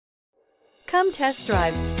Come test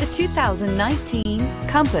drive the 2019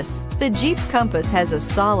 Compass. The Jeep Compass has a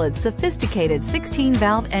solid, sophisticated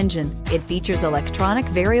 16-valve engine. It features electronic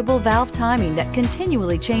variable valve timing that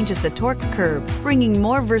continually changes the torque curve, bringing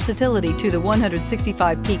more versatility to the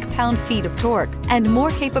 165 peak pound-feet of torque and more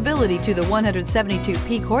capability to the 172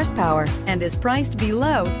 peak horsepower, and is priced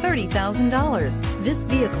below $30,000. This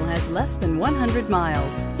vehicle has less than 100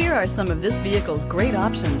 miles. Here are some of this vehicle's great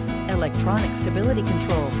options: electronic stability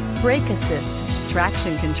control, brake assist,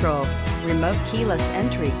 traction control, remote keyless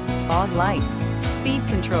entry, fog lights, speed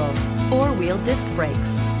control, four-wheel disc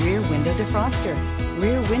brakes, rear window defroster,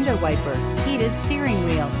 rear window wiper, heated steering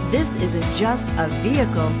wheel. This isn't just a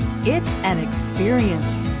vehicle, it's an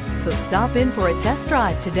experience. So stop in for a test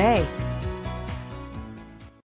drive today.